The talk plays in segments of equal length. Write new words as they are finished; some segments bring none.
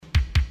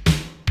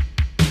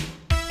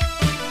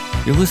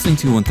You're listening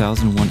to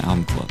 1001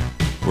 Album Club,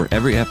 where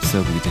every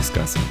episode we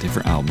discuss a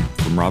different album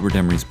from Robert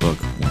Emery's book,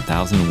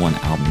 1001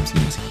 Albums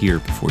You Must Hear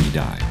Before You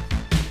Die.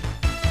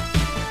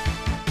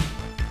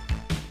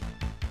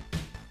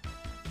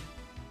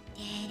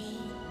 Daddy.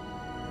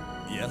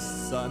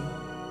 Yes, son?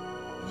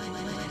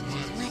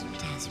 What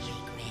does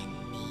regret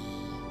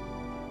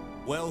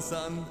mean? Well,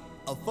 son,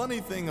 a funny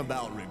thing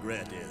about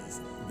regret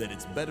is that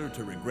it's better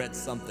to regret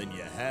something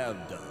you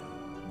have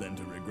done than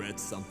to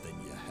regret something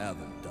you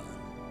haven't done.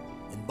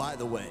 And by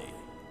the way,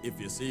 if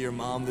you see your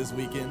mom this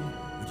weekend,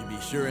 would you be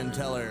sure and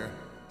tell her,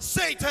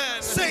 Satan!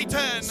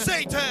 Satan!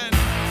 Satan!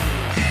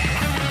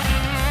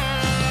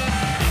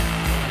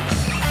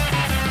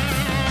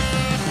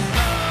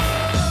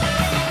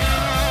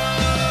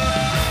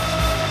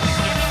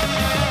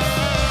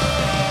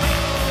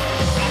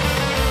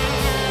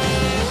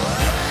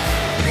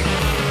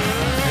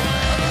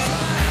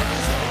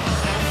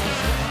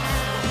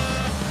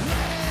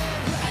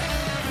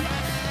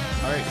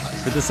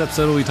 For this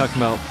episode, we'll be talking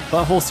about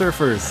Butthole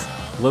Surfers,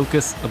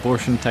 Locust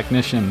Abortion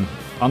Technician.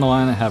 On the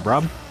line, I have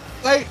Rob.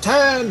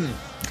 Satan!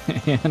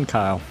 And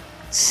Kyle.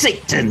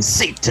 Satan!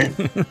 Satan!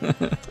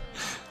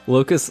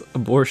 Locust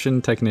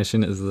Abortion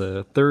Technician is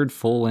the third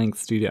full-length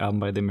studio album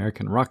by the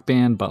American rock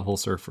band Butthole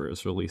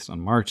Surfers, released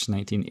on March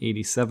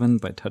 1987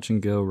 by Touch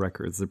and Go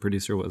Records. The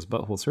producer was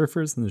Butthole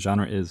Surfers, and the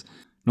genre is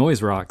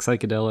noise rock,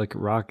 psychedelic,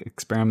 rock,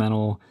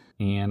 experimental,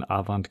 and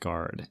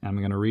avant-garde. I'm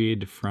going to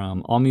read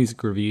from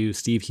Allmusic Review,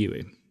 Steve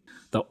Huey.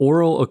 The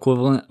oral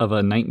equivalent of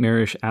a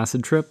nightmarish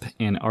acid trip,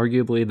 and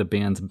arguably the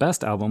band's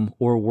best album,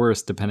 or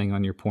worst depending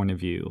on your point of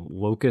view.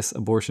 Locust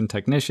Abortion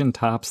Technician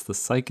tops the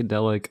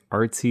psychedelic,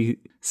 artsy,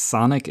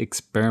 sonic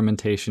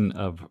experimentation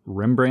of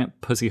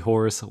Rembrandt Pussy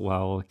Horse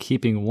while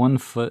keeping one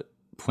foot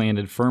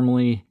planted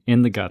firmly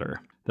in the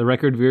gutter. The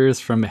record veers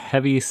from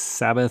heavy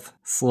Sabbath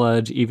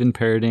sludge, even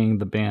parodying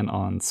the band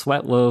on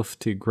Sweat Loaf,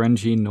 to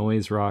grungy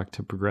noise rock,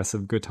 to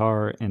progressive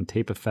guitar and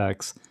tape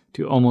effects,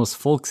 to almost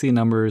folksy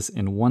numbers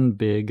in one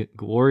big,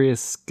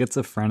 glorious,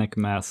 schizophrenic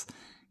mess.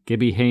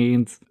 Gibby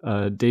Haynes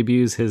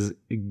debuts his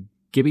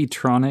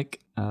Gibbytronic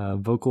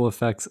vocal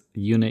effects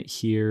unit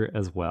here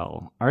as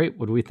well. All right,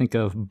 what do we think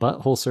of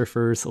Butthole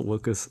Surfers,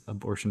 Locust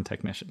Abortion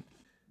Technician?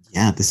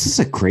 Yeah, this is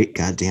a great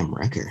goddamn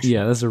record.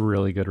 Yeah, this is a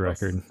really good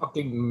record.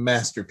 Fucking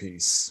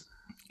masterpiece.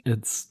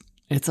 It's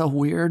a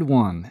weird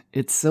one.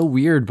 It's so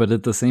weird, but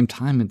at the same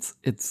time,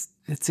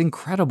 it's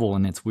incredible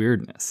in its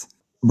weirdness.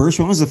 Birch,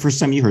 when was the first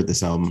time you heard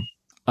this album?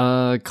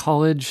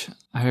 College.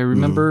 I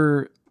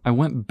remember I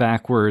went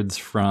backwards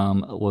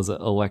from, was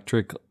it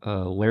Electric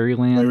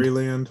Larryland?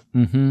 Larryland.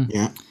 Mm-hmm.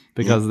 Yeah.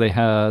 Because they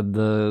had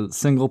the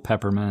single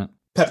Peppermint.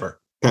 Pepper.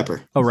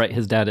 Oh, right.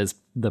 His dad is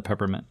the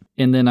Peppermint.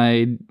 And then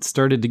I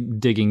started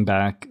digging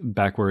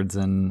backwards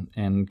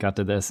and got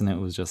to this, and it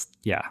was just,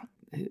 yeah,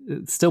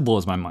 it still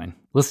blows my mind.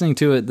 Listening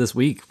to it this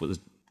week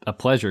was a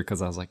pleasure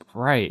because I was like,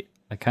 right,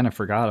 I kind of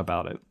forgot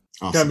about it.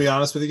 Awesome. Can I be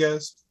honest with you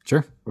guys?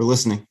 Sure. We're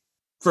listening.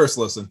 First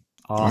listen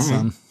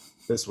Awesome.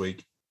 this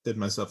week. Did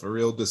myself a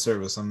real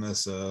disservice on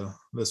this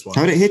one.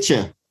 How'd it hit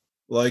you?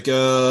 Like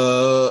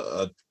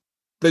a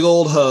big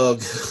old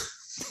hug.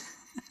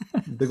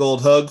 Big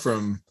old hug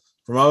from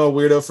all my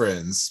weirdo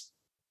friends.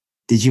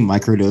 Did you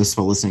microdose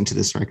while listening to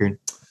this record?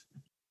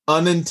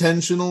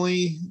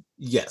 Unintentionally,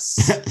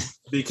 yes.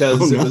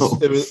 Because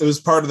it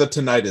was part of the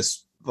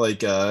tinnitus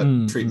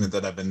treatment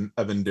that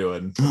I've been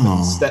doing.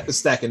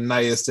 Stacking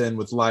niacin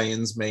with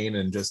lion's mane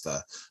and just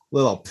a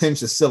little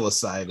pinch of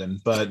psilocybin,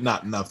 but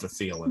not enough to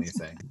feel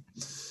anything.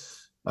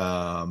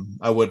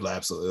 I would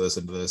absolutely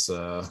listen to this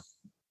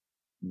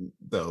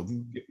though,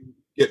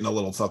 getting a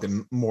little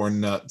fucking more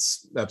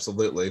nuts.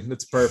 Absolutely.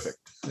 It's perfect.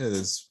 It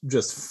is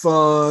just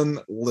fun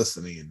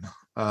listening.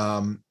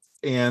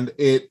 And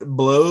it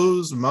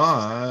blows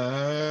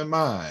my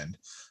mind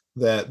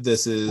that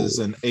this is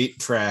an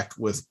 8-track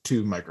with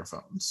 2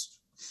 microphones.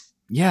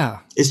 Yeah.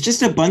 It's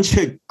just a bunch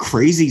of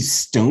crazy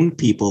stone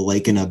people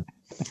like in a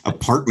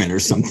apartment or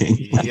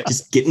something. Like,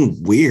 just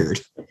getting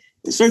weird.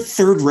 It's our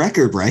third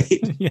record,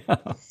 right? Yeah.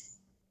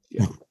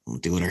 We'll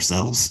do it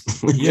ourselves.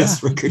 Yeah.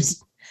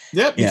 Records.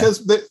 Yeah,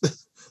 because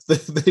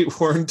they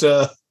weren't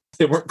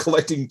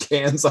collecting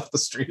cans off the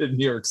street in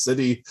New York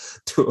City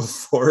to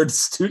afford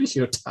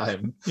studio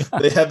time. Yeah.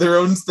 They had their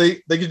own.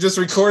 They could just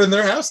record in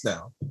their house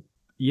now.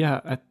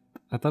 Yeah,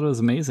 I thought it was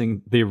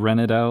amazing. They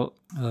rented out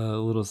a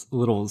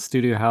little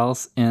studio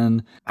house,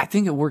 and I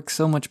think it works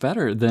so much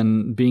better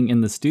than being in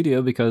the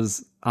studio,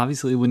 because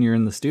obviously when you're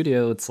in the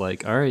studio, it's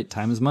like, all right,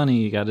 time is money.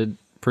 You got to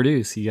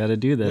produce. You got to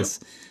do this.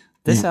 Yep.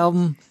 This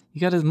album,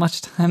 you got as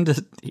much time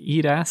to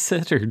eat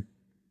acid or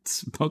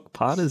smoke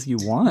pot as you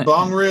want.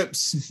 Bong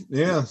rips.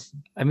 Yeah.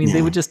 I mean,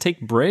 they would just take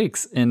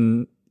breaks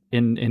and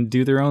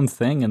do their own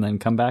thing and then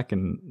come back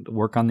and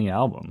work on the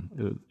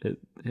album. It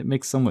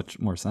makes so much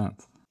more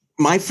sense.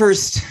 My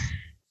first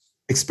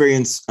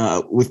experience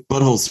with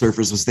Butthole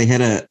Surfers was they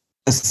had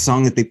a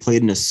song that they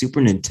played in a Super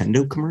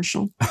Nintendo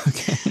commercial.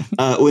 Okay.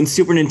 When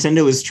Super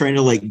Nintendo was trying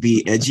to like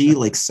be edgy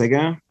like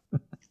Sega,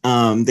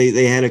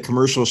 they had a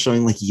commercial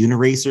showing like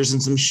Uniracers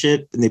and some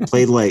shit, and they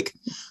played like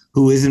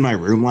who was in my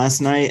room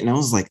last night, and I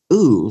was like,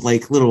 ooh,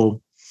 like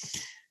little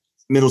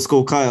middle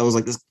school Kyle. I was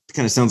like, this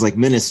kind of sounds like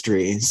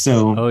Ministry.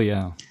 So oh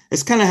yeah,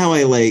 it's kind of how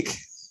I like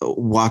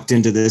walked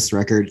into this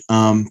record.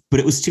 But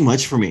it was too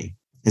much for me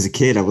as a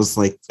kid. I was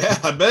like, yeah,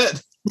 I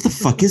bet. What the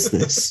fuck is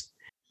this?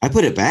 I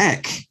put it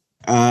back.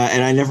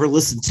 And I never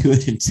listened to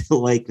it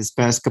until like this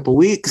past couple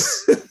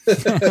weeks. And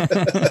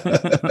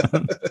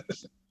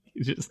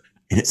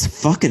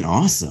it's fucking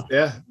awesome.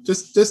 Yeah,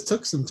 just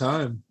took some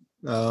time.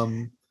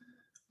 Sorry,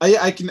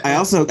 I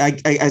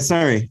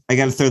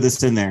got to throw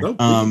this in there. No,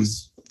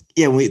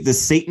 yeah, the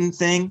Satan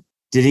thing.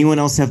 Did anyone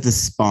else have the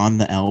Spawn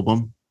the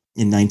album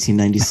in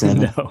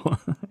 1997? No,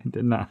 I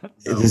did not.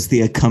 It was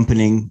the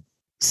accompanying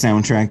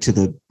soundtrack to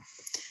the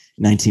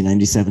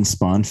 1997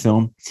 Spawn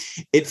film.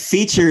 It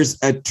features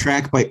a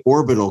track by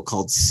Orbital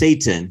called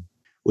Satan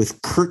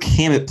with Kirk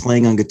Hammett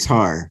playing on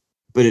guitar,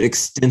 but it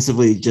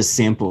extensively just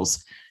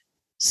samples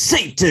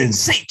Satan,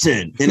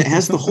 Satan, and it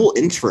has the whole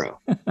intro.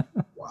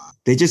 Wow.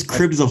 They just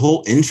cribbed the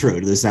whole intro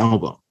to this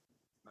album.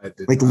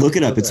 Like, look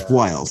it up. It's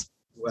wild.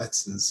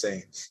 That's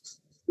insane.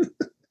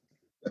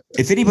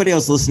 If anybody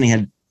else listening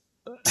had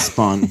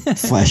Spawn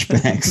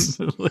flashbacks,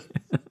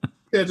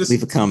 yeah, just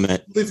leave a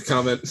comment.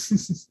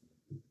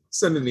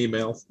 Send an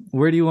email.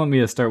 Where do you want me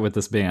to start with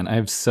this band? I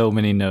have so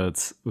many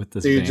notes with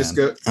this band. Just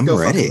go. I'm go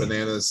ready.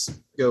 Bananas.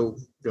 Go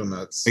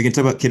nuts. Are you gonna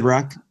talk about Kid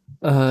Rock?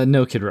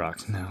 No Kid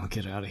Rock. No,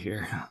 get out of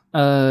here.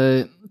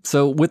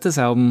 So with this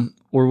album,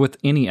 or with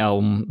any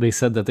album, they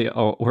said that they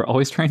were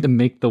always trying to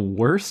make the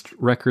worst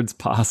records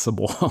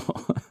possible,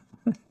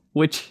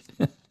 which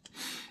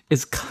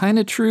is kind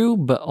of true,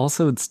 but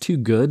also it's too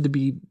good to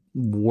be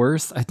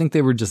worse. I think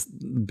they were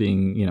just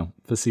being,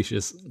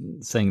 facetious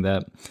saying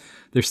that.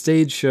 Their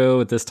stage show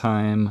at this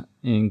time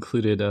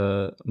included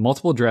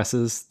multiple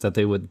dresses that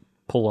they would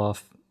pull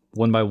off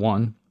one by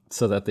one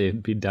so that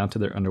they'd be down to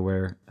their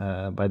underwear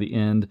by the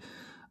end.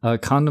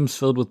 Condoms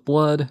filled with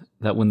blood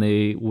that when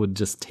they would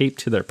just tape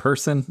to their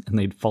person and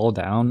they'd fall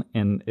down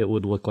and it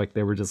would look like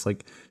they were just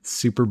like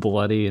super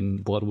bloody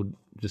and blood would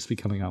just be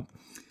coming out.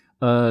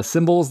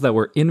 Cymbals that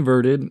were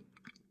inverted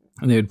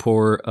and they would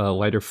pour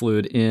lighter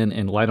fluid in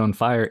and light on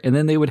fire. And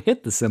then they would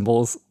hit the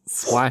cymbals,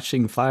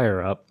 splashing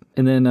fire up.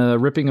 And then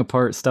ripping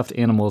apart stuffed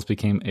animals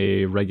became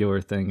a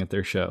regular thing at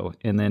their show.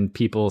 And then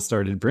people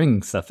started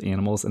bringing stuffed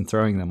animals and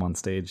throwing them on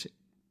stage,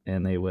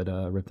 and they would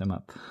rip them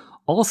up.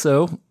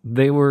 Also,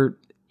 they were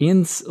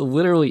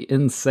literally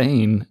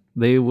insane.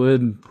 They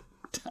would,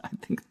 I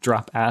think,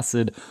 drop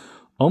acid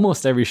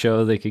almost every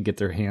show they could get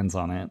their hands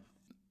on it.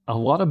 A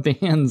lot of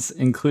bands,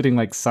 including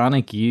like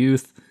Sonic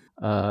Youth,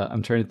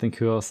 I'm trying to think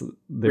who else.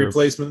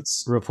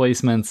 Replacements.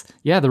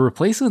 Yeah, the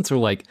Replacements were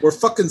like... We're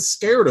fucking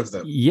scared of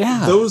them.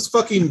 Yeah. Those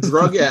fucking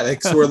drug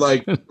addicts were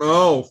like,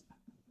 no,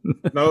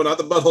 not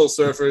the Butthole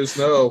Surfers,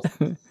 no.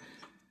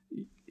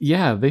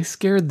 Yeah, they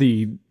scared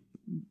the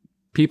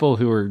people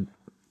who were,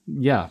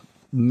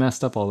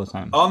 messed up all the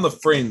time. On the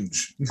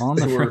fringe.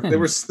 They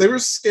were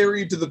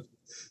scary to the...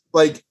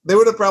 Like, they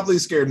would have probably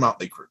scared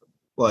Motley Crue.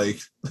 Like...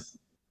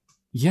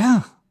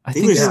 Yeah.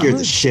 They would have scared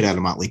the shit out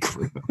of Motley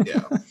Crue.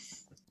 Yeah.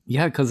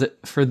 Yeah, because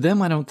for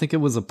them, I don't think it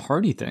was a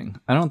party thing.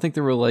 I don't think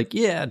they were like,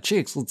 yeah,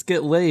 chicks, let's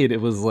get laid.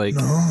 It was like,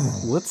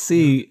 let's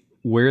see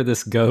where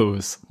this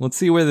goes. Let's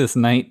see where this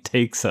night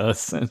takes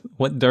us. And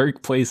what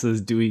dark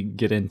places do we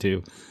get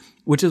into?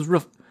 Which is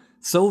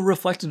so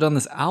reflected on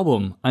this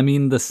album. I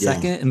mean, the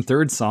second and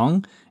third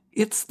song,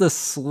 it's the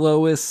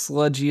slowest,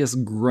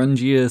 sludgiest,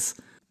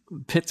 grungiest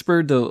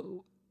Pittsburgh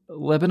to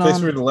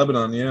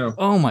Lebanon. Yeah.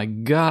 Oh my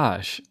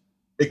gosh.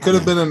 It could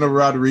have been in a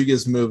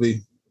Rodriguez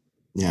movie.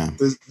 Yeah.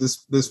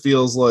 This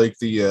feels like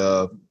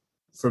the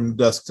From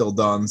Dusk Till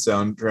Dawn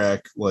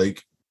soundtrack,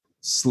 like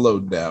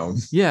slowed down.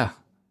 Yeah.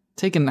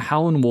 Taking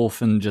Howlin'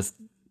 Wolf and just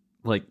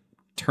like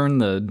turn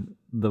the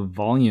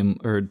volume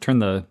or turn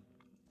the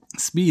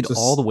speed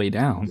all the way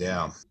down.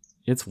 Yeah.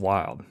 It's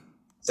wild.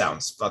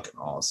 Sounds fucking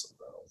awesome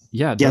though.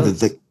 Yeah.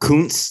 The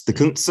Kuntz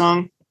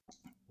song.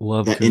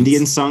 Love that Kuntz.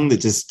 Indian song that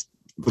just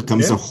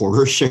becomes a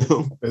horror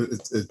show.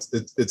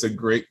 It's a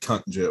great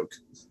cunt joke.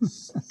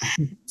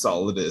 That's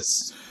all it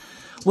is.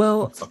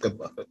 Well, I fucking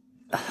love it.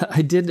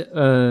 I did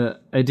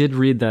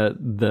read that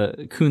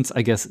the Kuntz,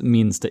 I guess,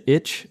 means to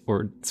itch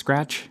or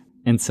scratch,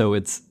 and so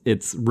it's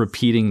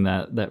repeating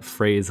that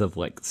phrase of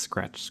like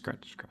scratch,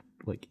 scratch, scratch,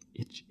 like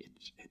itch,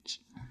 itch, itch.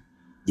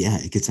 Yeah,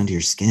 it gets under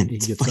your skin.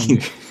 It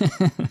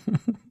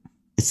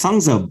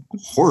sounds a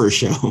horror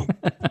show.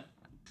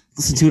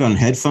 Listen to it on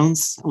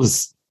headphones. I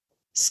was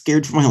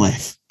scared for my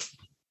life.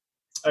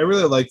 I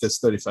really like this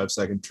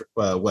 35-second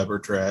Weber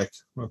track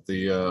with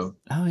the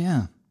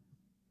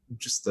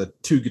just the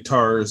two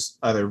guitars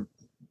either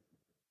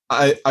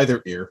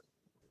ear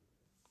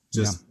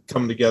just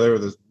coming together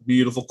with this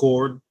beautiful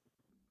chord.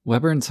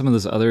 Weber and some of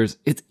those others,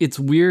 it's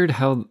weird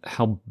how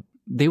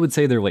they would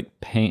say they're like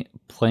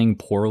playing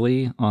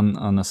poorly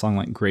on a song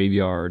like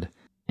Graveyard,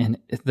 and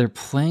they're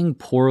playing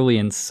poorly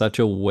in such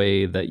a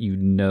way that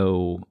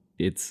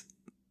it's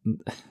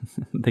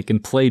they can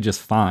play just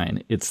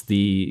fine. It's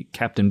the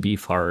Captain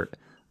Beefheart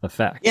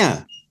effect.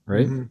 Yeah.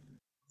 Right?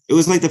 Mm-hmm. It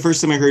was like the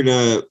first time I heard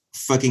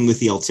 "Fucking with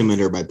the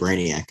Altimeter" by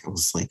Brainiac. I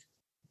was like,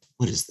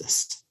 "What is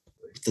this?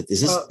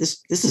 This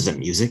isn't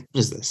music. What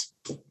is this?"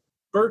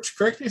 Birch,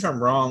 correct me if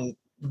I'm wrong.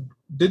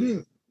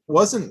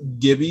 Wasn't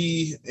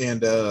Gibby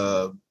and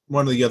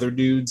one of the other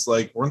dudes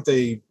weren't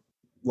they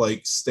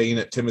staying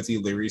at Timothy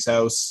Leary's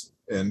house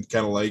and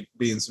kind of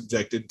being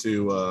subjected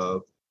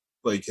to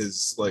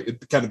his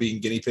kind of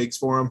being guinea pigs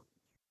for him?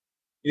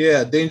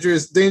 Yeah,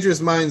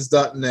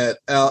 dangerousminds.net.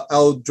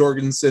 Al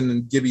Jorgensen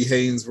and Gibby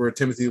Haynes were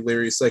Timothy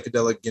Leary's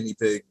psychedelic guinea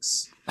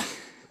pigs.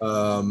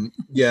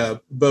 Yeah,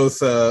 both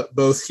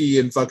he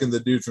and fucking the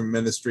dude from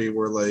Ministry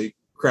were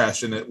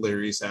crashing at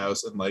Leary's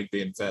house and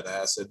being fed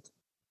acid.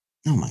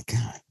 Oh my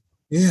god.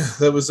 Yeah,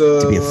 that was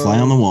to be a fly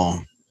on the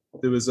wall.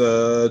 It was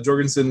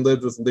Jorgensen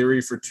lived with Leary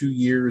for 2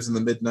 years in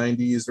the mid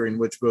 '90s, during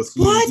which both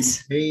he and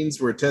Gibby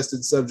Haynes were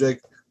test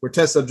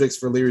subjects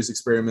for Leary's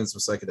experiments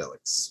with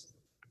psychedelics.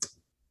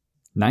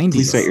 90s.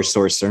 Please cite your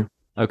source, sir.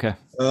 Okay.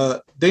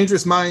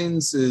 Dangerous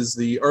Minds is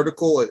the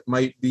article. It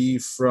might be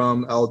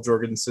from Al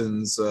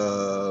Jorgensen's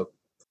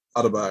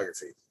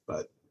autobiography,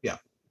 but yeah.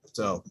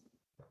 So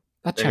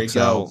that checks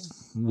out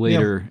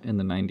later in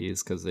the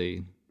 90s because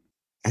they.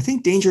 I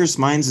think Dangerous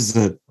Minds is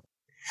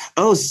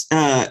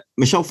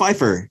Michelle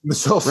Pfeiffer.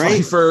 Michelle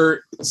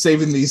Pfeiffer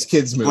saving these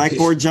kids movie.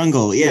 Blackboard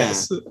Jungle, yeah.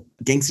 Yes.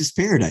 Gangsta's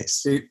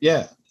Paradise.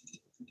 Yeah.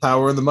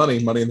 Power and the money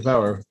and the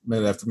power,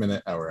 minute after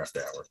minute, hour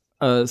after hour.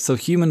 So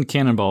Human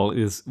Cannonball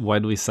is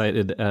widely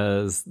cited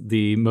as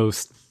the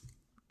most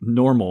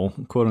normal,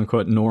 quote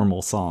unquote,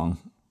 normal song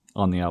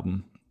on the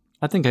album.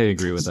 I think I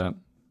agree with that.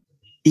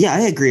 Yeah,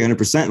 I agree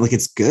 100%.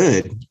 It's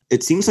good.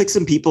 It seems like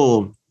some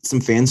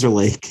fans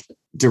are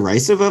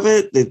derisive of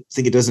it. They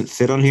think it doesn't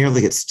fit on here.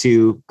 It's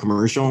too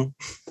commercial.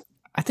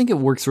 I think it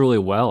works really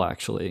well,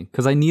 actually,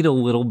 because I need a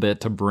little bit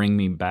to bring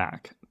me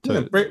back.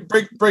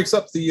 Breaks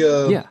up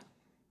the... Yeah.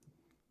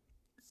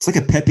 It's like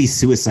a peppy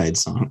suicide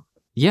song.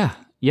 Yeah.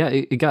 Yeah,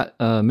 it got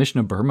Mission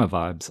of Burma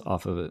vibes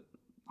off of it.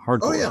 Hardcore.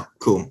 Oh, yeah.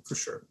 Cool. For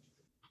sure.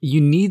 You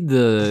need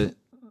the,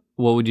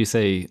 what would you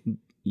say?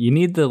 You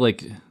need the,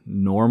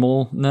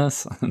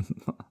 normalness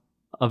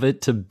of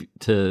it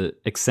to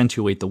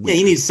accentuate the weird. Yeah,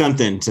 you need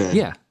something to...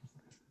 Yeah.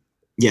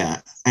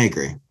 Yeah, I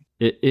agree.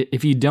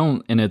 If you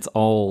don't, and it's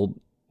all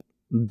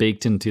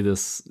baked into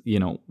this,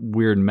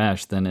 weird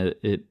mesh, then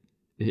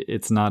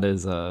it's not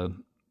as,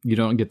 you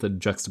don't get the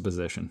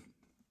juxtaposition.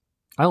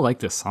 I like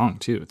this song,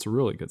 too. It's a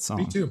really good song.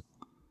 Me too.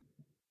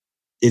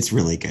 It's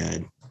really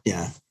good.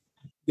 Yeah.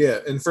 Yeah,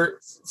 and for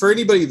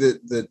anybody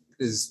that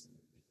is,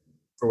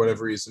 for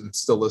whatever reason,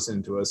 still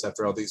listening to us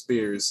after all these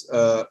beers,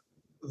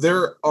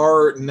 there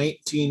are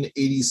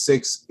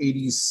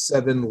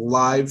 1986-87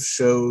 live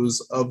shows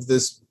of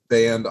this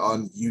band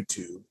on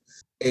YouTube.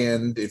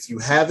 And if you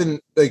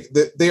haven't,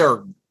 they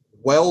are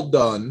well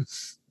done.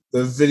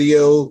 The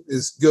video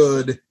is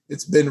good.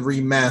 It's been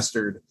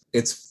remastered.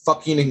 It's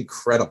fucking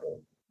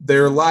incredible.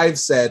 Their live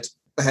set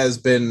has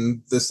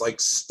been this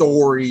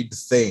storied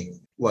thing,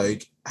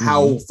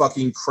 how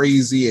fucking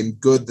crazy and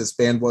good this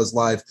band was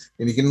live,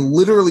 and you can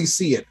literally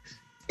see it,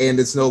 and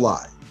it's no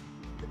lie.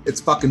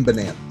 It's fucking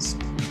bananas.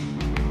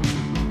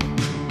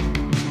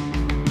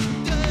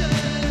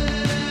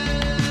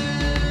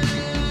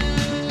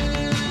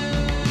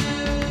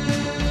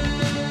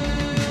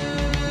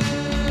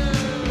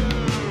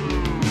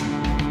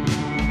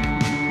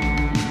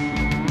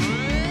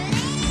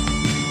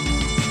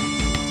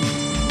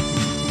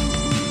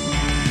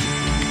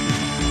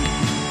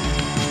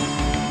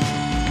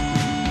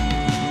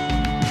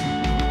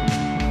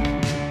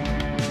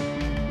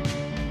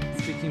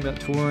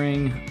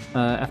 Touring.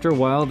 After a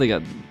while, they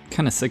got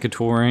kind of sick of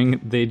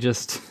touring. They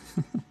just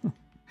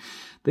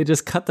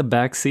cut the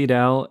back seat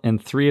out,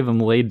 and 3 of them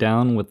laid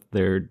down with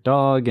their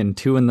dog, and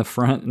 2 in the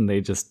front, and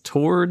they just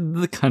toured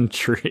the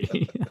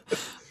country.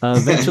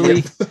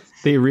 Eventually,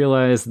 they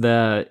realized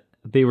that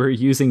they were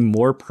using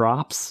more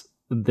props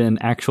than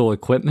actual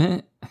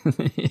equipment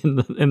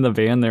in the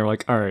van. They're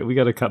like, "All right, we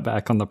got to cut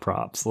back on the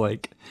props."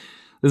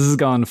 This has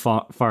gone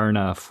far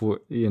enough.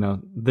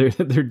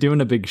 They're doing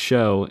a big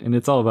show, and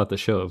it's all about the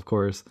show, of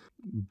course.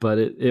 But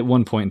at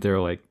one point, they're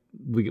like,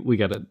 "We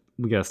gotta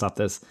stop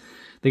this."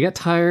 They got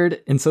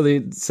tired, and so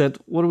they said,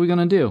 "What are we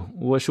gonna do?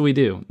 What should we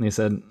do?" And they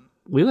said,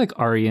 "We like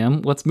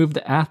REM. Let's move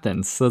to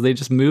Athens." So they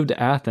just moved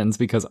to Athens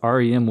because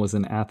REM was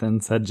in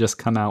Athens, had just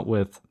come out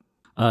with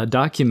a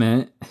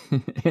Document,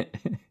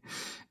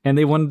 and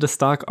they wanted to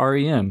stalk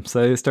REM.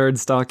 So they started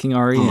stalking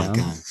REM. Oh my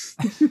god.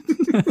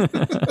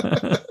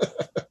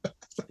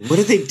 What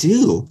did they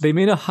do? They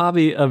made a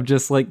hobby of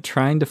just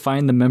trying to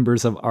find the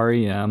members of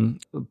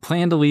REM,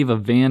 planned to leave a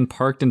van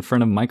parked in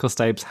front of Michael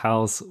Stipe's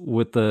house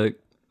with the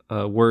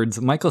words,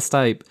 "Michael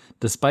Stipe,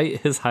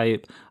 despite his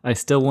hype, I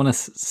still want to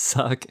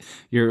suck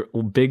your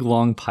big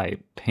long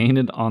pipe,"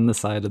 painted on the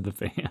side of the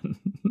van.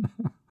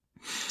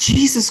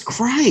 Jesus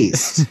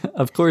Christ.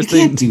 Of course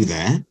they can't do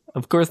that.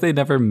 Of course they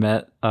never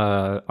met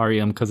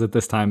REM because at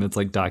this time it's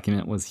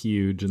Document was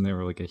huge and they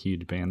were a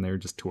huge band. They were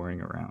just touring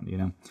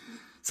around,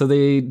 So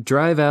they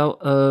drive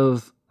out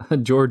of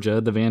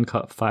Georgia. The van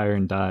caught fire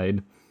and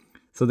died.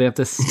 So they have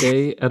to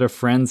stay at a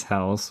friend's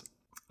house,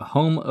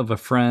 home of a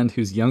friend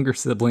whose younger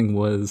sibling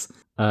was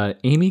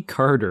Amy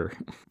Carter,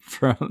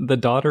 from the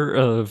daughter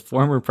of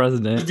former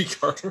president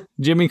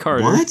Jimmy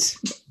Carter. What?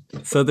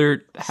 So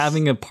they're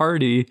having a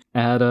party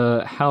at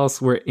a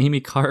house where Amy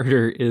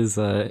Carter is,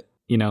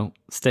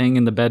 staying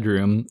in the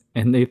bedroom,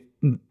 and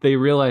they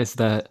realize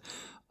that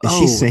is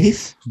she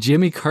safe?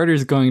 Jimmy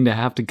Carter's going to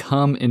have to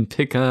come and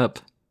pick up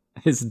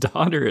his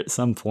daughter at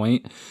some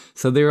point.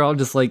 So they're all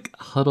just like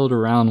huddled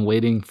around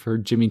waiting for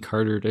Jimmy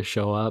Carter to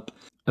show up.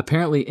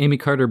 Apparently, Amy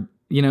Carter,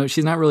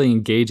 she's not really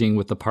engaging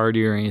with the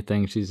party or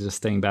anything. She's just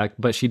staying back,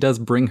 but she does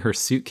bring her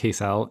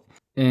suitcase out,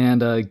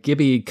 and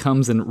Gibby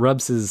comes and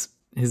rubs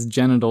his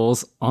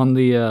genitals on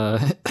the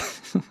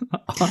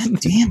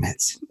damn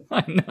it.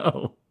 I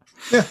know.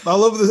 Yeah,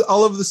 all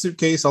over the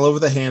suitcase, all over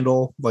the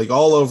handle, like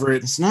all over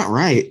it. It's not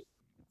right.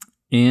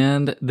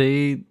 And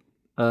they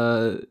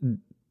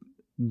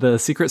the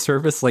Secret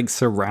Service like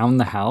surround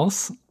the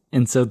house,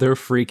 and so they're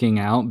freaking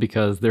out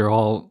because they're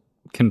all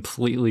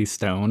completely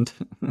stoned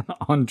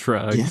on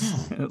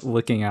drugs,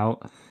 looking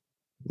out.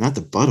 Not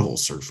the butthole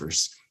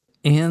surfers.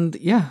 And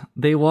yeah,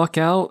 they walk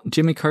out.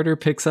 Jimmy Carter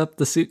picks up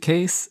the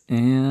suitcase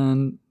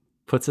and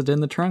puts it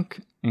in the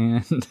trunk.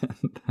 And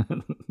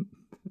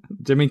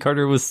Jimmy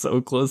Carter was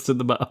so close to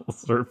the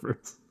butthole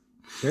surfers.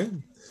 Yeah.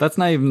 That's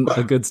not even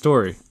a good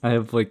story. I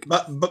have like...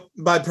 But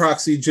by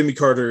proxy, Jimmy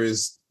Carter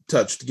is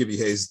touched Gibby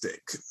Hayes'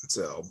 dick.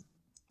 So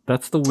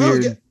that's the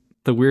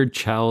weird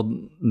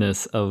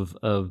childness of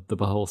the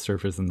butthole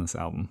surfers in this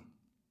album.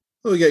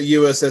 Well, we got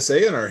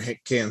USSA in our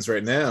cans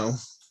right now.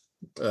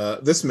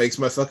 This makes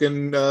my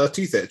fucking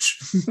teeth itch.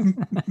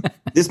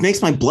 This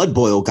makes my blood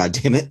boil,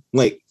 goddammit.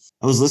 Like,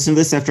 I was listening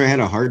to this after I had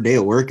a hard day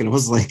at work, and I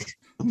was like,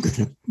 I'm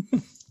gonna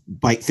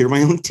bite through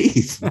my own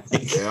teeth.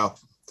 Like, yeah.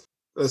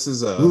 This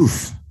is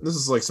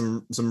like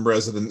some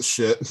resident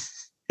shit.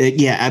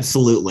 Yeah,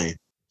 absolutely.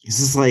 This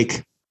is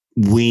like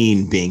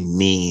Ween being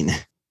mean.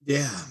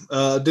 Yeah.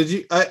 Did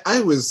you?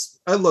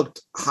 I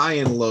looked high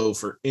and low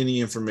for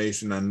any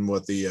information on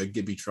what the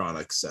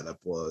Gibbytronic setup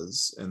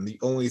was, and the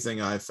only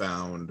thing I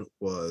found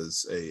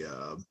was a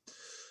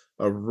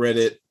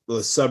Reddit, a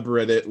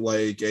subreddit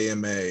like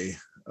AMA,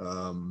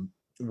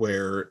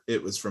 where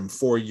it was from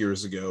 4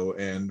 years ago,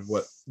 and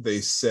what they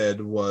said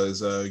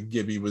was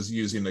Gibby was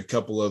using a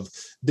couple of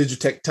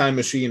Digitech Time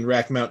Machine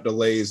rack mount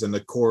delays and a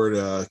Chord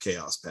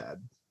Chaos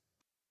Pad.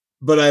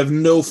 But I have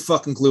no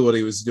fucking clue what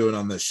he was doing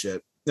on this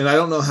shit. And I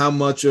don't know how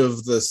much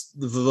of the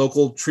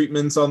vocal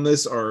treatments on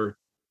this are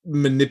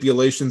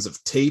manipulations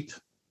of tape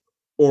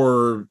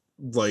or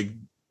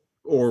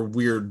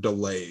weird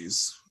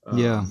delays.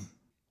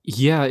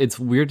 Yeah, it's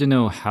weird to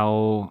know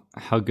how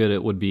good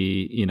it would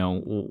be,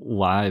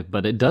 live,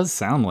 but it does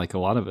sound like a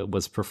lot of it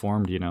was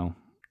performed,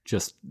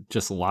 just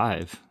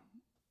live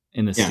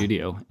in the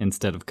studio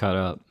instead of cut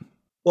up.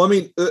 Well, I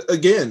mean,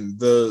 again,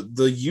 the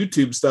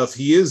YouTube stuff,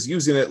 he is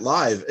using it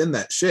live in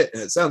that shit,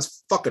 and it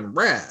sounds fucking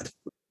rad.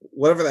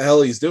 Whatever the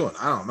hell he's doing,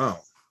 I don't know.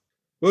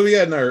 What do we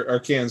got in our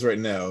cans right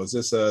now? Is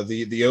this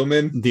the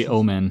Omen? The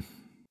Omen.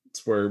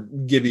 It's where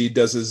Gibby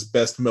does his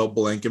best Mel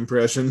Blanc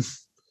impression.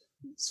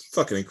 It's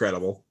fucking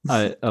incredible.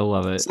 I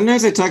love it.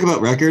 Sometimes I talk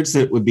about records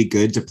that would be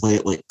good to play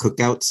at like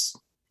cookouts.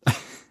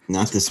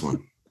 Not this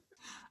one.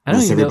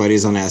 Unless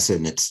everybody's on acid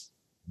and it's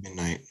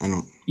midnight.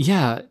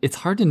 Yeah, it's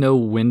hard to know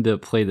when to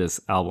play this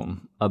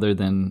album other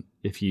than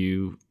if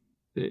you...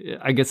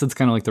 I guess it's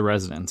kind of like The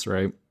Residents,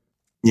 right?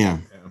 Yeah.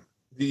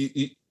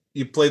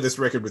 You play this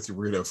record with your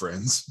weirdo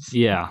friends.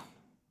 Yeah.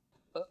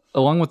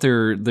 Along with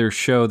their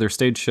show, their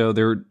stage show,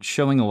 they're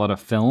showing a lot of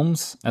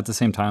films at the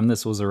same time.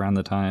 This was around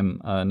the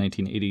time,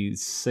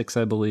 1986,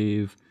 I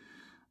believe,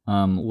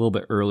 a little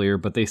bit earlier,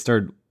 but they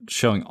started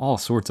showing all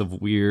sorts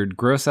of weird,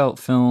 gross out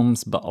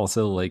films, but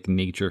also like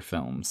nature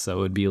films. So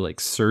it would be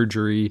like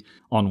surgery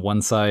on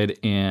one side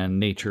and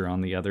nature on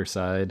the other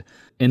side.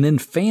 And then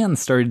fans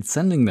started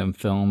sending them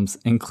films,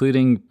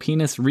 including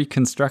penis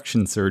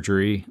reconstruction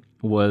surgery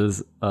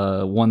was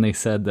one they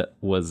said that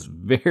was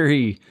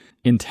very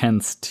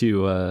intense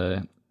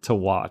to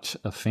watch.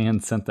 A fan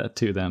sent that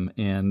to them,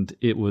 and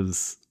it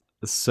was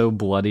so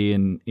bloody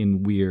and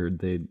weird.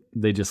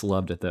 They just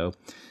loved it though.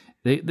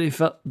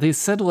 They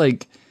said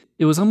like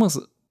it was almost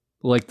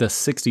like the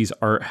 60s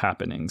art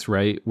happenings,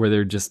 right? Where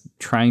they're just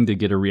trying to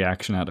get a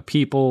reaction out of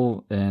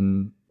people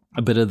and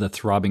a bit of the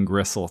throbbing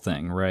gristle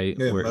thing, right?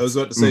 Yeah, I was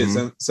about to say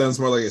it sounds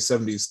more like a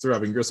 70s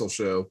throbbing gristle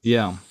show.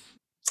 Yeah.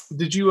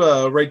 Did you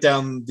write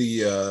down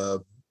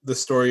the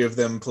story of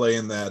them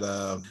playing that?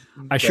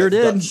 I sure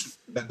did.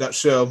 That Dutch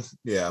show.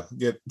 Yeah,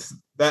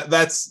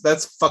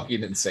 that's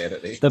fucking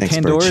insanity. The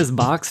Pandora's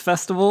Box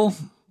Festival.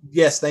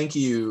 Yes, thank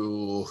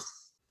you.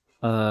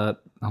 Oh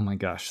my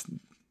gosh,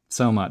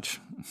 so much.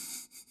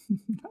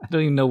 I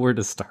don't even know where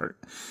to start.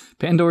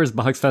 Pandora's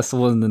Box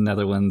Festival in the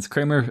Netherlands.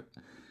 Kramer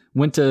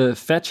went to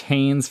fetch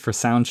Haynes for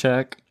sound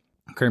check.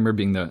 Kramer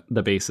being the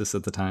bassist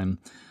at the time.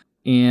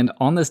 And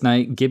on this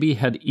night, Gibby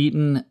had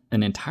eaten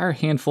an entire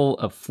handful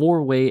of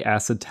 4-way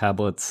acid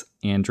tablets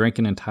and drank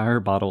an entire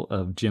bottle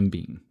of Jim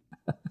Beam.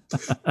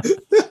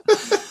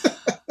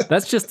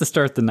 That's just to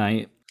start the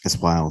night. That's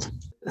wild.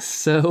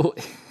 So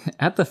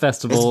at the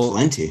festival,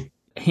 that's plenty.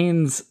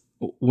 Haynes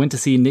went to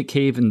see Nick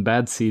Cave and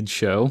Bad Seeds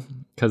show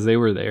because they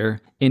were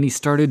there, and he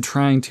started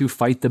trying to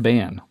fight the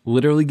band,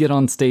 literally get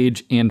on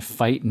stage and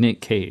fight Nick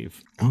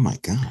Cave. Oh my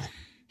God.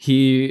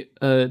 He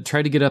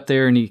tried to get up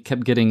there and he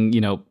kept getting,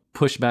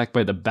 pushed back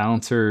by the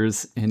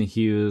bouncers, and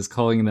he was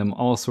calling them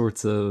all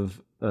sorts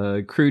of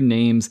crude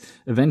names.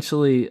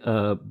 Eventually,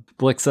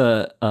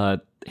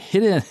 Blixa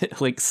hit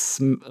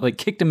it,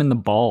 kicked him in the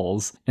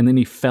balls, and then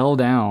he fell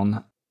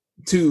down.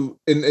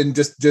 And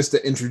just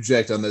to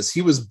interject on this,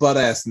 he was butt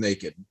ass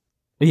naked.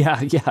 Yeah.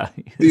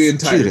 The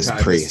entire time this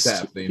was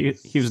happening.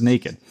 He was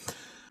naked.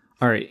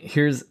 All right,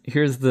 here's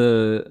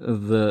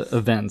the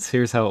events.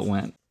 Here's how it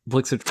went.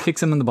 Blixer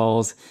kicks him in the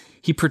balls.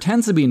 He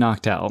pretends to be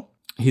knocked out.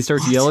 He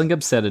starts yelling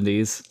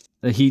obscenities.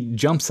 He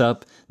jumps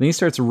up. Then he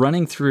starts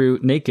running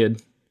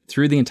naked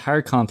through the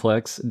entire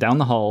complex, down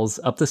the halls,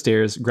 up the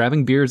stairs,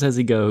 grabbing beers as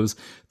he goes,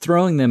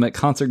 throwing them at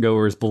concert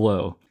goers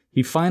below.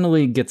 He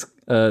finally gets,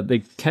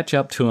 they catch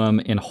up to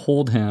him and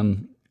hold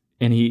him,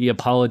 and he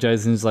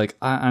apologizes and he's like,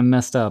 I'm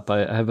messed up. I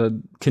have a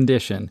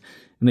condition.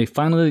 And they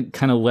finally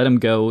kind of let him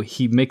go.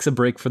 He makes a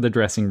break for the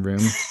dressing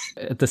room.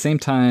 At the same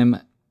time,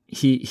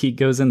 he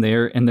goes in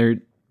there, and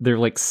they're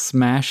like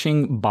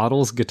smashing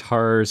bottles,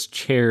 guitars,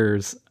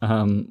 chairs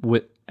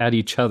at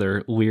each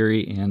other,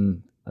 Leary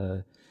and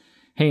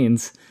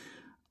Haynes.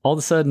 All of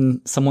a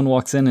sudden, someone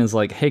walks in and is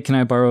like, hey, can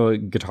I borrow a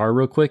guitar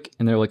real quick?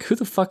 And they're like, who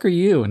the fuck are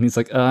you? And he's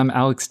like, I'm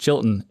Alex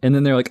Chilton. And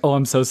then they're like, oh,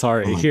 I'm so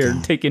sorry. Here,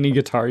 take any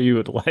guitar you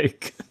would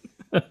like.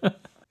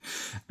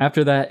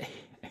 After that,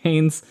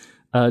 Haynes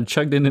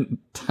chugged in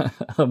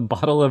a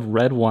bottle of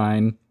red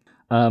wine.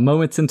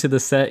 Moments into the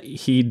set,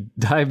 he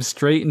dived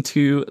straight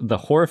into the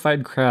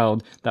horrified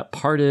crowd that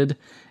parted,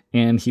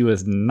 and he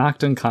was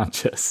knocked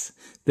unconscious.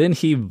 Then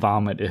he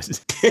vomited.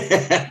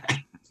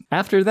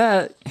 After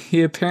that,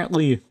 he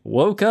apparently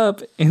woke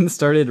up and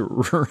started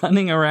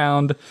running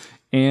around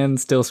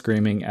and still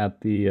screaming at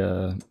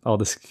all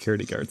the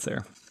security guards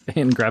there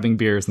and grabbing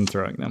beers and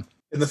throwing them.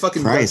 And the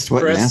fucking Christ,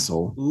 what an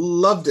asshole.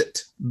 Loved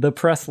it. The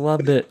press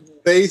loved it.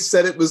 They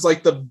said it was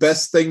like the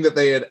best thing that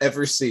they had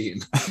ever seen.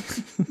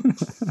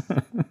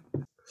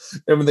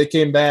 And when they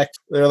came back,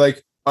 they're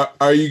like,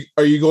 are you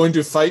going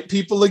to fight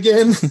people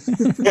again?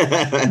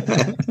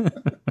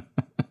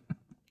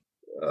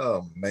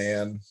 Oh,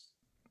 man.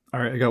 All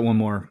right, I got one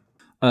more.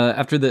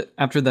 After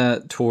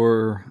that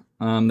tour,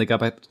 they got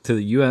back to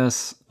the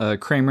U.S.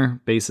 Kramer,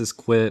 bassist,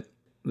 quit.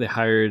 They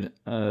hired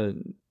a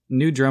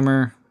new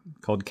drummer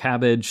called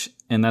Cabbage,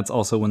 and that's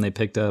also when they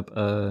picked up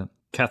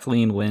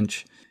Kathleen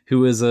Lynch,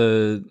 who was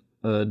a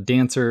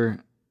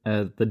dancer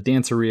at the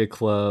Danceria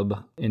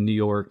Club in New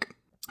York.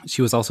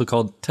 She was also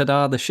called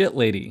Tada the Shit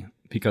Lady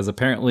because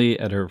apparently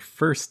at her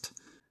first,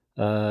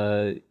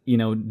 dancing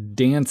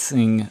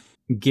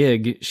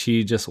gig,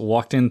 she just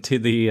walked into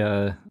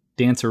the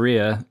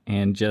Danceria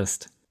and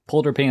just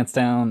pulled her pants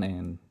down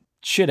and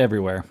shit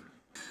everywhere.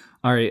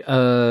 All right,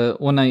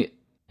 one night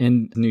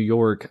in New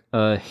York,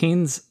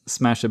 Haynes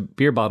smashed a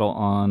beer bottle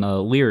on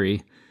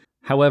Leary.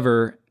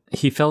 However,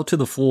 he fell to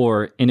the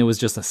floor and it was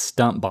just a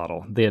stunt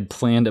bottle. They had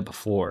planned it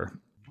before.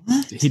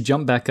 What? He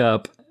jumped back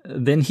up.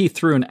 Then he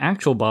threw an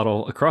actual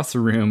bottle across the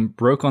room,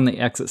 broke on the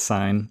exit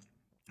sign.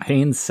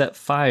 Haynes set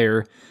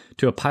fire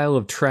to a pile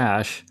of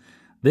trash.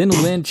 Then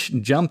Lynch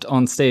jumped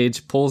on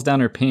stage, pulls down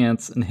her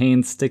pants, and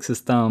Haynes sticks his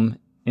thumb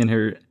in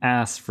her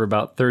ass for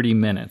about 30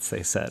 minutes,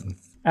 they said.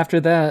 After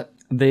that,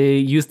 they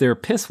used their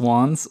piss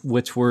wands,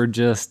 which were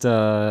just,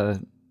 wiffle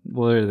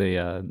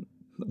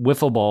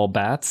ball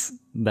bats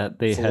that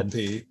they had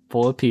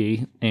full of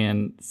pee,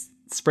 and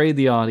sprayed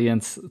the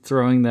audience,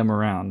 throwing them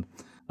around.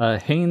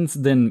 Haynes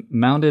then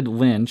mounted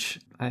Lynch.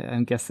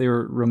 I guess they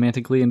were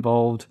romantically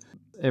involved.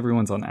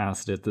 Everyone's on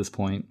acid at this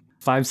point.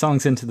 5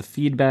 songs into the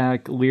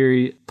feedback,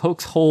 Leary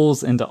pokes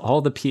holes into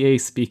all the PA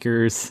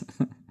speakers,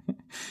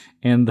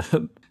 and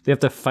they have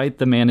to fight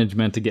the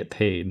management to get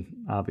paid,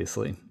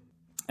 obviously.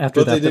 But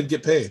they did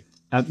get paid.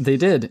 They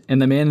did,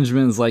 and the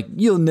management is like,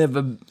 "You'll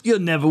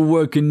never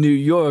work in New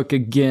York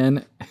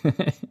again."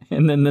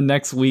 And then the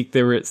next week,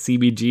 they were at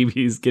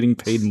CBGB's getting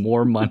paid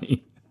more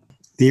money.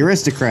 The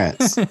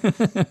aristocrats.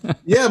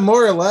 Yeah,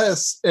 more or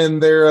less.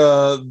 And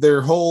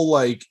their whole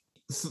like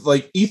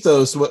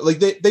ethos, like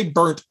they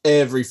burnt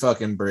every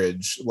fucking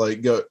bridge,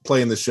 like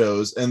playing the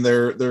shows, and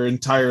their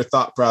entire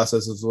thought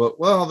process is,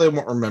 well, they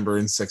won't remember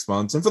in 6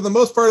 months. And for the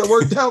most part, it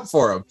worked out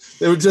for them.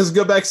 They would just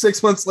go back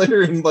 6 months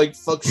later and like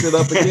fuck shit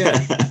up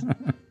again.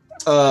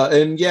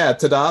 And yeah,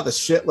 Tada the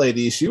Shit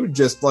Lady, she would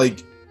just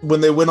like,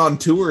 when they went on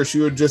tour, she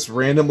would just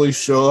randomly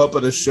show up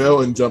at a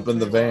show and jump in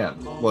the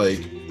van. Like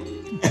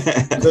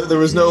there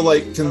was no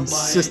like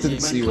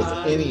consistency with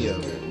any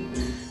of it.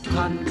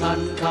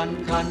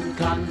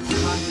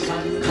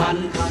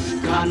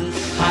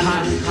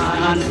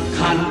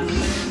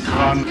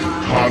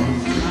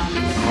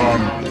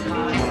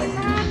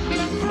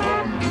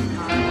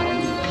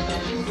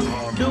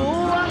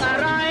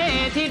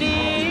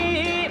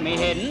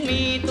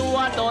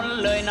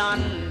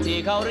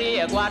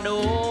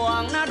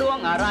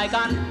 อะไร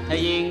กันถ้า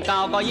ยิ่งเก่า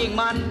ก็ยิ่ง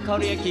มันเขา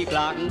เรียกขี้กล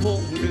ากพุ่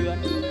งเดือน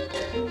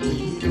มี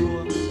ดว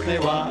งใคร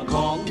ว่าข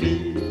องดี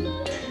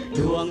ด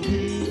วง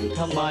ที่ท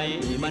ำไม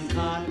มัน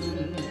คัน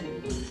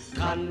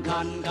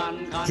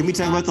Can we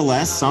talk about the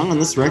last song on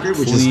this record,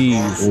 which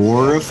is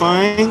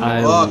horrifying?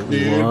 I love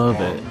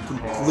it.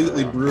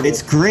 Completely brutal.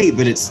 It's great,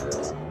 but it's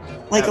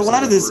like a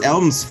lot of this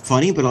album's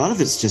funny, but a lot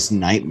of it's just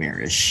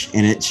nightmarish,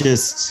 and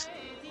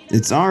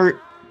it's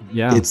art.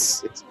 Yeah,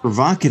 it's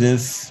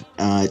provocative.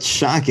 It's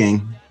shocking.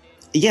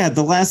 Yeah,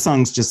 the last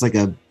song's just like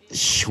a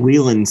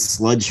squealing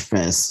sludge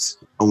fest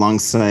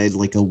alongside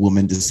like a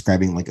woman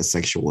describing like a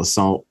sexual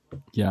assault.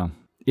 Yeah.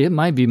 It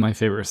might be my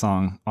favorite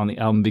song on the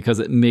album because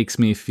it makes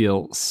me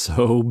feel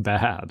so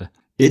bad.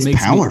 It's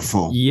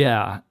powerful.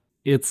 Yeah.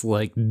 It's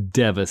like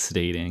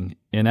devastating.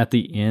 And at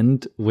the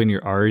end, when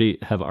you're already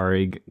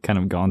kind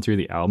of gone through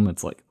the album,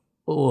 it's like,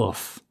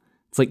 oof.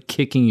 It's like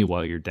kicking you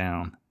while you're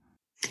down.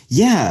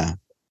 Yeah.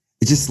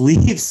 It just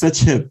leaves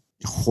such a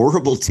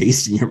horrible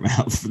taste in your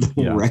mouth for the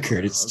whole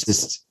record. It's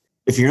just,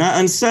 if you're not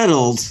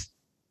unsettled,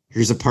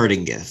 here's a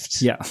parting gift.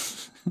 Yeah.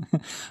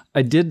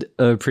 I did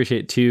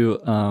appreciate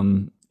too,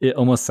 it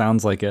almost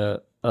sounds like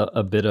a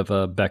bit of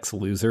a Beck's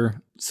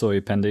Loser, Soy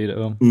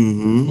Pendido,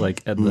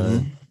 like at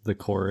the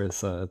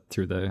chorus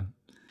through the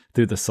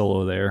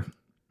solo there.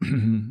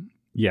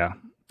 Yeah,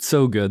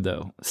 so good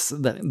though. So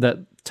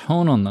that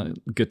tone on the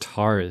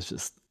guitar is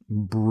just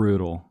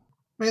brutal.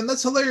 Man,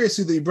 that's hilarious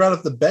that you brought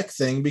up the Beck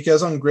thing,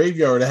 because on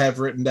Graveyard I have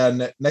written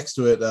down next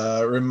to it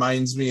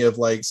reminds me of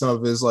like some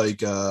of his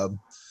like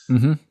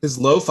his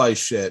lo-fi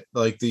shit,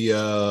 like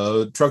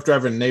the truck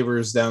driving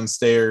neighbors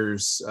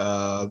downstairs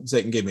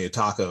Satan gave me a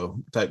taco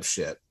type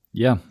shit.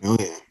 Yeah. Oh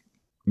yeah.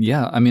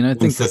 Yeah, I mean, I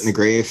think Foot in the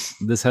Grave.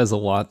 This has a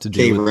lot to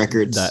do with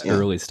records, that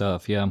early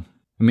stuff. Yeah,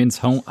 I mean, it's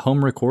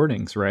home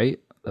recordings, right?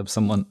 Of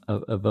someone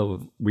of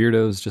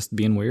weirdos just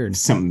being weird.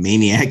 Some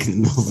maniac in the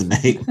middle of the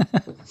night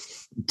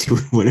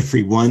doing whatever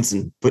he wants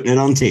and putting it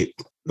on tape.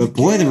 But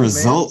boy, the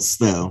results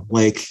though,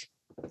 like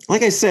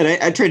I said,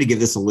 I tried to give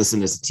this a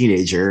listen as a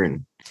teenager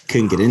and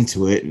couldn't get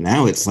into it. And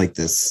now it's like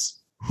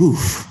this. Whew,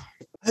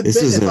 I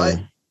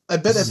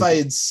bet if I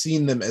had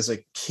seen them as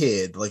a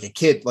kid,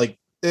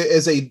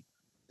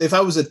 if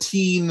I was a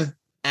teen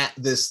at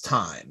this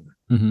time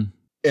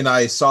and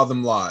I saw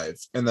them live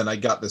and then I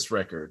got this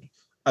record,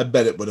 I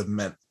bet it would have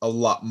meant a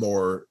lot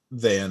more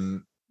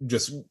than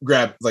just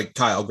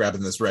Kyle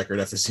grabbing this record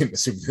after seeing the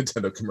Super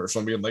Nintendo commercial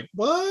and being like,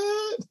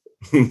 what?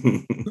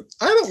 I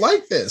don't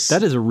like this.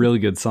 That is a really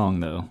good song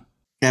though.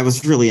 Yeah, I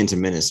was really into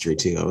Ministry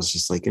too. I was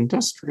just like,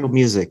 industrial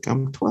music.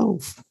 I'm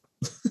 12.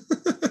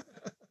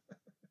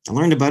 I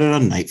learned about it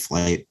on Night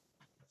Flight.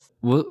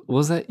 What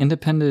was that?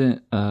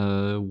 Independent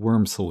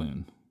Worm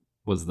Saloon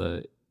was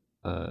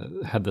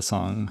had the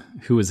song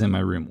 "Who Was in My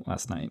Room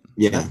Last Night."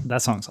 Yeah,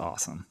 that song's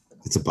awesome.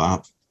 It's a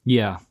bop.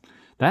 Yeah,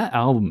 that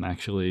album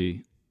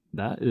actually,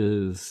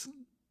 that's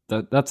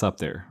up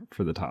there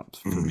for the tops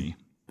for me.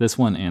 This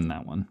one and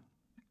that one.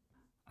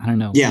 I don't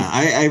know. Yeah,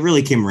 I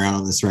really came around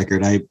on this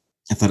record. I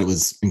thought it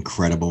was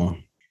incredible.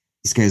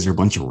 These guys are a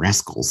bunch of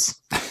rascals.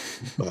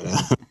 But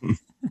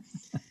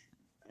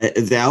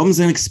the album's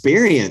an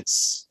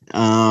experience.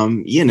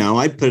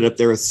 I'd put it up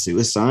there with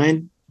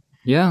Suicide.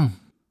 Yeah.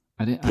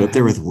 Put it up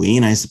there with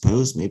Ween, I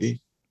suppose,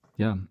 maybe.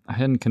 Yeah. I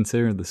hadn't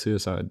considered the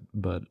Suicide,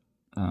 but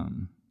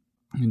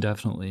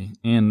definitely.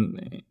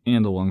 And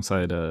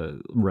alongside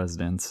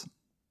Residents,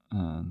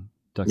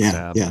 Duck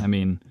Stab. Yeah. I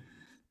mean,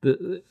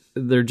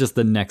 they're just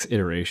the next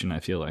iteration, I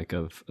feel like,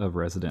 of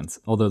Residents.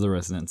 Although the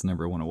Residents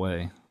never went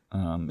away.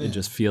 It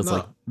just feels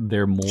like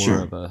they're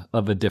more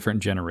of a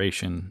different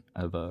generation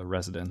of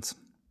Residents.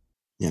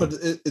 Yeah. But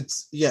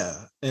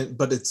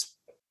it's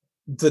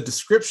the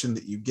description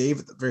that you gave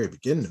at the very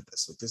beginning of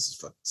this. Like, this is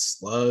fucking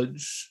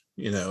sludge,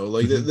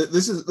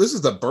 this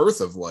is the birth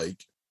of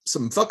like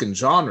some fucking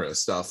genre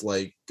stuff,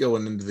 like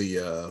going into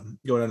the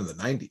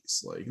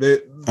 90s. Like,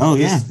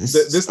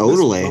 this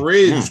totally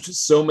bridged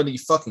so many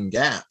fucking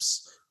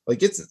gaps.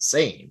 Like, it's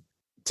insane.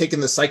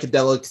 Taking the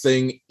psychedelic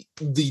thing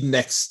the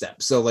next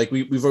step. So like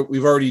we've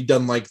already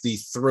done like the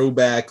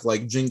throwback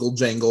like jingle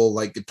jangle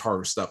like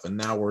guitar stuff, and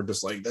now we're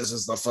just like, this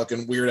is the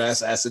fucking weird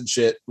ass acid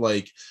shit,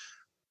 like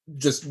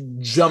just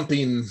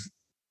jumping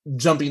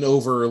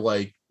over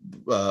like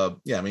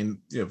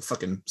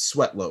fucking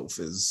Sweat Loaf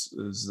is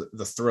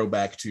the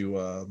throwback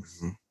to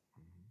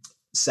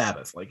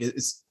Sabbath. Like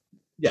it's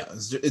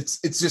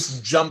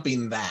just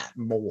jumping that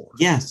more.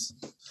 Yes.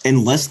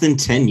 And less than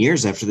 10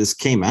 years after this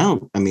came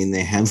out, I mean,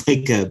 they had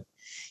like a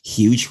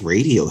huge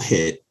radio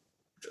hit.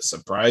 Just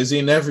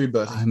surprising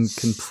everybody. I'm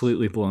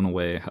completely blown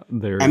away.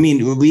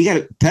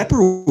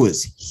 Pepper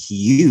was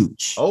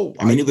huge. Oh,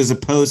 I mean, it was a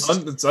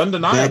it's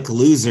undeniable. Beck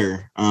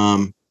Loser.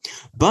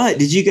 But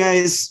did you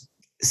guys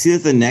see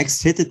that the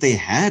next hit that they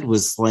had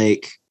was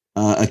like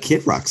a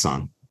Kid Rock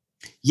song?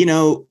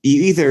 You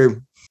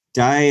either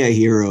die a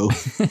hero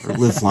or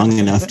live long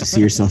enough to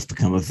see yourself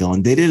become a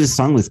villain. They did a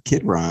song with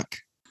Kid Rock.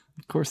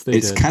 Of course they did.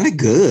 It's kind of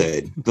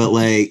good, but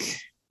like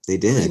they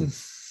did.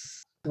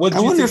 I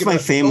wonder if my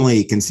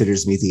family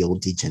considers me the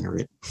old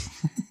degenerate.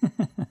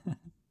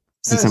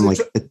 Since I'm like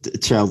a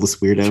childless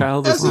weirdo.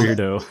 Childless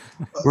weirdo.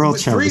 We're all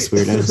childless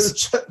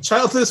weirdos.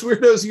 Childless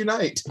weirdos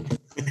unite.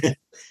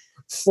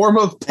 Form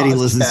of podcast. Eddie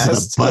listens to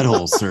the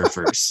Butthole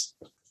Surfers.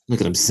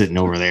 Look at him sitting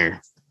over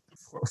there.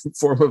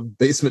 Form of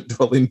basement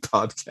dwelling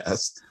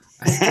podcast.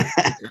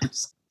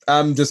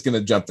 I'm just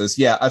gonna jump this.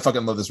 Yeah, I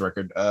fucking love this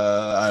record.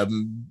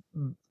 I'm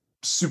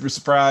super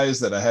surprised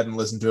that I hadn't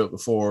listened to it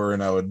before,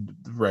 and I would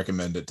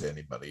recommend it to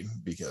anybody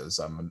because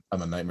I'm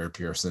a nightmare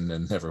person,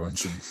 and everyone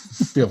should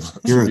be able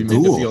to be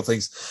made to feel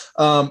things.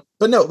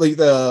 But no, like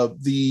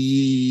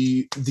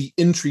the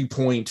entry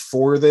point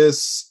for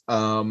this,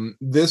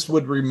 this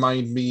would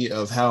remind me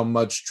of how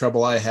much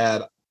trouble I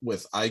had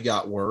with I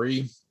Got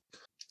Worry,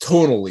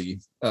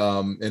 tonally,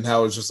 and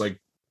how it's just like,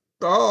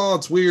 oh,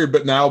 it's weird.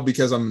 But now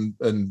because I'm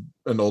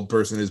an old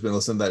person who's been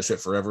listening to that shit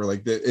forever,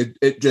 like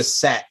it just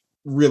sat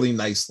really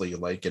nicely,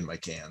 like in my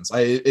cans.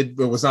 It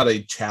was not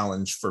a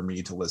challenge for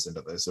me to listen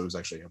to this. It was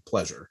actually a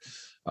pleasure.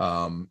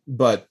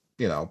 But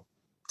you know,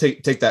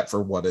 take that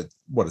for what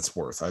it's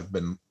worth. I've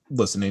been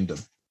listening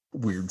to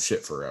weird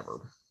shit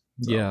forever.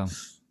 So, yeah.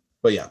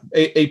 But yeah,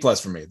 A+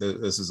 for me.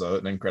 This is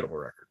an incredible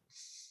record,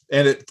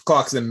 and it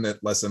clocks in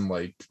at less than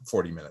like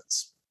 40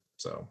 minutes.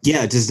 So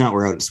yeah, it does not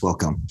wear out its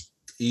welcome.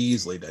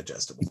 Easily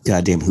digestible.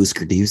 Goddamn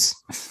Husker Deuce.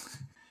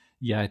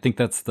 Yeah, I think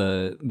that's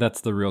the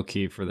real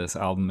key for this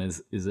album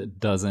is it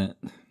doesn't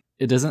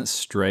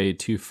stray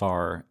too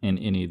far in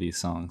any of these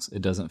songs.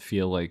 It doesn't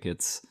feel like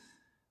it's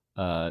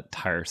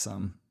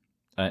tiresome.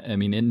 I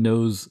mean, it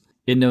knows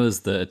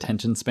the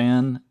attention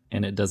span,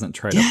 and it doesn't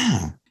try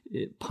to.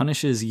 It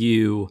punishes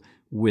you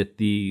with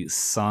the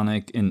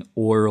sonic and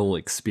oral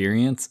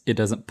experience. It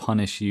doesn't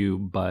punish you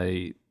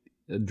by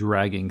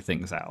dragging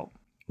things out,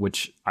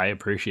 which I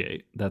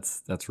appreciate.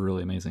 That's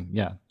really amazing.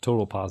 Yeah,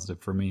 total positive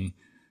for me.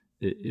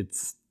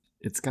 It's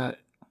got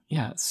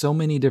so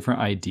many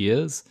different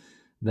ideas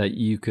that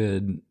you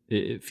could.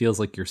 It feels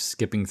like you're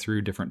skipping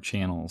through different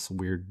channels,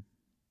 weird,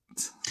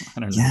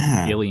 I don't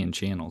know, alien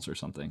channels or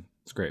something.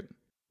 It's great.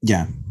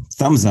 Yeah,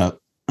 thumbs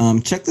up.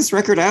 Check this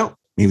record out.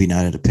 Maybe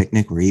not at a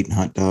picnic. We're eating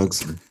hot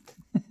dogs.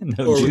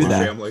 No, do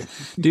that. Family.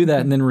 Do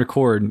that and then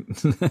record.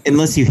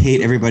 Unless you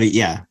hate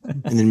everybody, and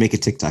then make a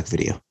TikTok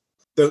video.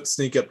 Don't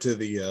sneak up to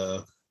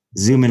the.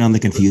 Zoom in on the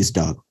confused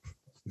dog.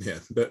 Yeah,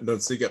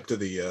 don't sneak up to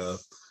the.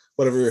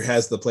 Whatever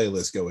has the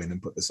playlist going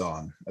and put this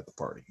on at the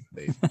party.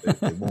 They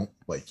won't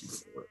like you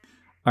for it.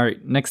 All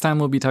right, next time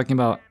we'll be talking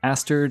about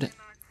Astor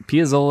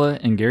Piazzolla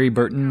and Gary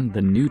Burton,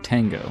 The New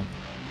Tango.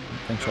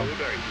 Thanks, y'all.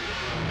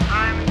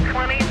 I'm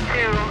 20